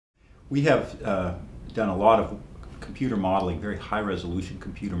We have done a lot of computer modeling, very high-resolution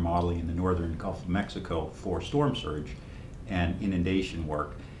computer modeling in the northern Gulf of Mexico for storm surge and inundation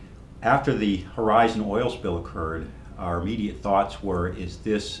work. After the Horizon oil spill occurred, our immediate thoughts were, is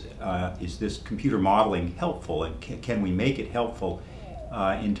this computer modeling helpful, and can we make it helpful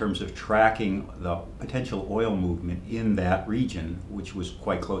in terms of tracking the potential oil movement in that region, which was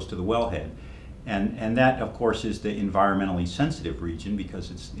quite close to the wellhead. And that, of course, is the environmentally sensitive region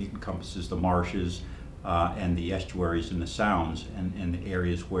because it encompasses the marshes and the estuaries and the sounds and the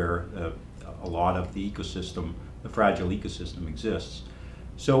areas where a lot of the ecosystem, the fragile ecosystem, exists.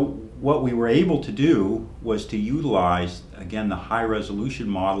 So what we were able to do was to utilize, again, the high-resolution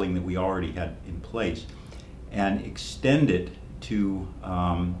modeling that we already had in place and extend it to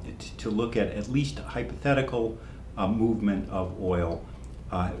look at least hypothetical movement of oil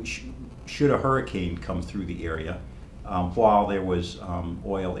should a hurricane come through the area while there was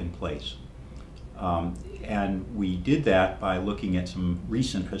oil in place. And we did that by looking at some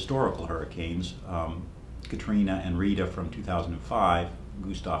recent historical hurricanes, Katrina and Rita from 2005,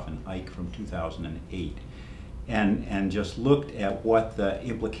 Gustav and Ike from 2008, and just looked at what the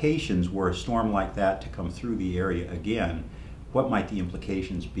implications were a storm like that to come through the area again. What might the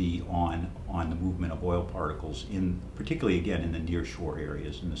implications be on the movement of oil particles, particularly again in the nearshore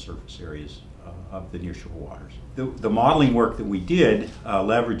areas and the surface areas of the nearshore waters. The modeling work that we did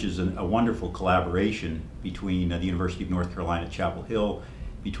leverages a wonderful collaboration between the University of North Carolina at Chapel Hill,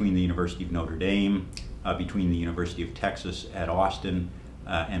 between the University of Notre Dame, between the University of Texas at Austin,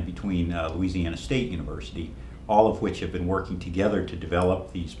 and between Louisiana State University, all of which have been working together to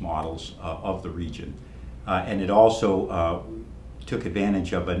develop these models of the region. And it also took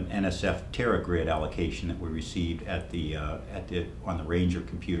advantage of an NSF TerraGrid allocation that we received on the Ranger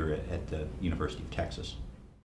computer at the University of Texas.